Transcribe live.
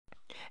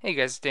Hey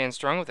guys, it's Dan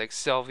Strong with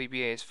Excel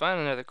VBA is Fun.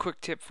 Another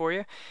quick tip for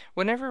you.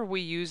 Whenever we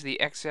use the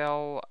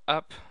Excel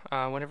up,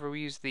 whenever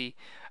we use the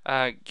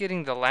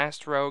getting the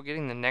last row,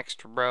 getting the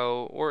next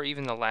row, or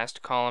even the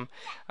last column,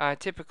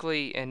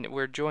 typically, and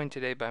we're joined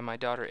today by my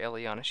daughter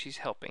Eliana. She's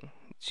helping.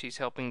 She's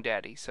helping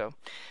Daddy. So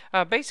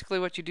basically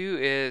what you do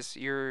is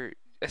you're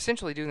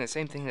essentially doing the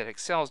same thing that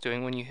Excel is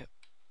doing when you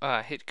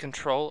hit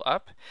Control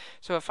up.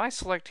 So if I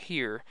select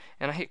here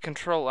and I hit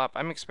Control up,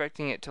 I'm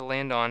expecting it to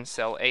land on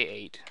cell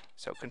A8.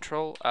 So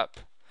Control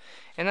up.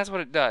 And that's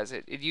what it does.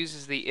 It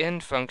uses the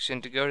end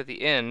function to go to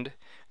the end,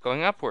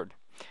 going upward.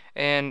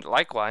 And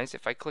likewise,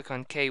 if I click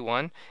on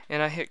K1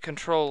 and I hit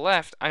Control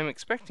left, I'm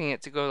expecting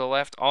it to go to the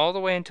left all the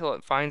way until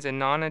it finds a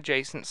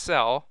non-adjacent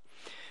cell,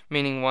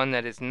 meaning one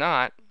that is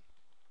not,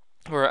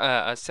 or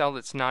a cell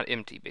that's not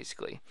empty,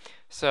 basically.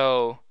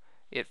 So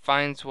it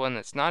finds one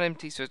that's not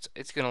empty, so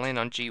it's going to land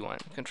on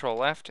G1. Control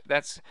left,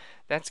 that's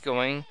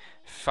going,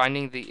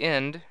 finding the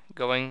end,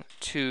 going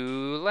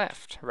to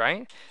left,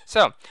 right?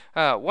 So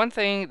one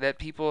thing that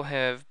people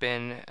have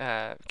been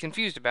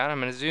confused about,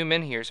 I'm going to zoom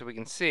in here so we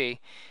can see,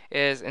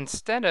 is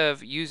instead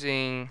of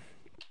using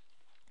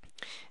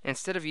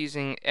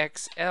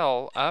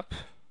XL up,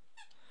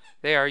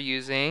 they are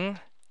using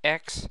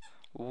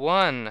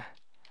X1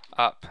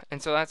 up,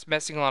 and so that's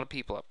messing a lot of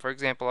people up. For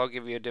example, I'll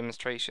give you a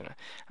demonstration.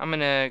 I'm going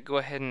to go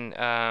ahead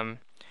and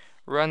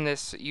run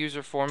this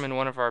user form in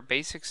one of our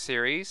basics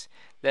series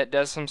that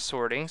does some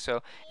sorting.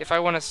 So if I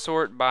want to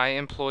sort by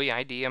employee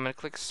ID, I'm going to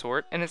click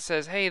sort, and it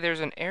says, hey, there's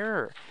an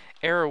error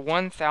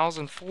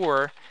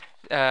 1004.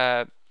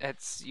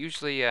 It's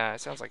usually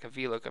sounds like a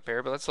VLOOKUP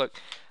error, but let's look.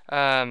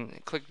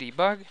 Click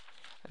debug.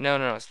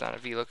 No, it's not a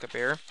VLOOKUP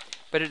error,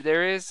 but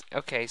there is.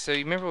 Okay, so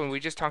you remember when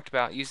we just talked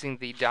about using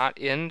the dot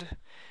end,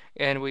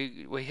 and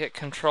we hit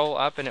Control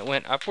up and it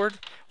went upward?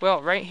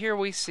 Well, right here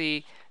we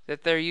see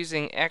that they're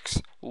using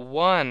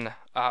X1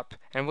 up,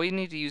 and we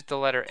need to use the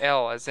letter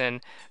L, as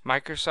in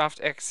Microsoft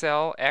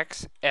Excel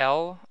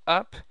XL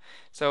up.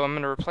 So I'm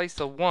going to replace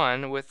the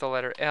 1 with the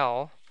letter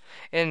L,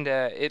 and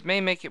it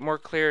may make it more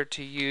clear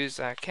to use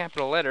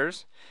capital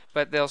letters,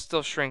 but they'll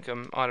still shrink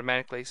them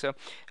automatically. So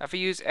if I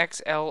use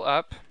XL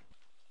up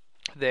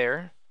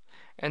there,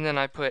 and then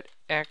I put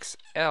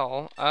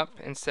XL up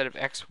instead of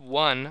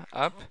X1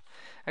 up,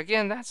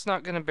 again, that's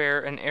not going to bear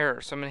an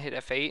error. So I'm going to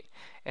hit F8,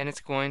 and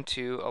it's going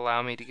to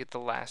allow me to get the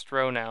last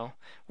row now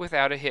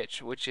without a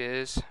hitch, which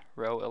is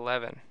row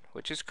 11,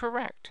 which is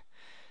correct.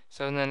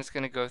 So then it's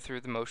going to go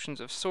through the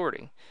motions of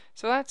sorting.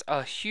 So that's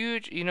a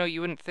huge,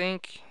 you wouldn't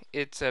think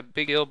it's a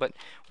big deal, but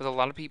with a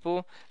lot of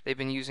people, they've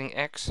been using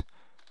X1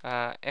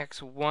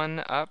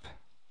 up,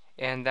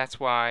 and that's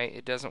why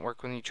it doesn't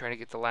work when you try to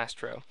get the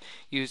last row.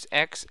 Use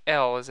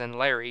XL, as in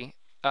Larry,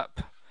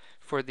 up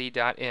for the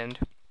dot end,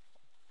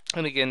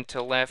 and again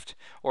to left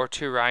or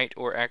to right,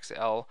 or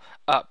XL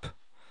up.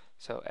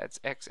 So that's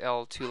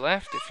XL to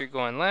left if you're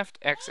going left,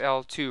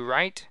 XL to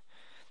right,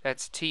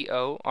 that's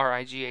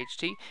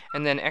TORIGHT,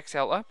 and then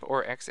XL up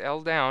or XL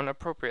down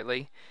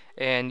appropriately,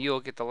 and you'll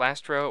get the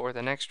last row or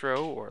the next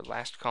row or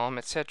last column,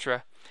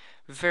 etc.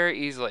 very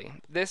easily.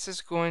 This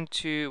is going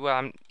to,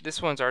 well,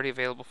 this one's already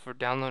available for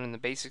download in the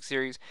basic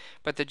series,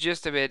 but the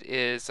gist of it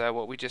is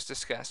what we just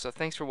discussed. So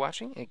thanks for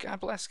watching, and God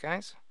bless,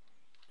 guys.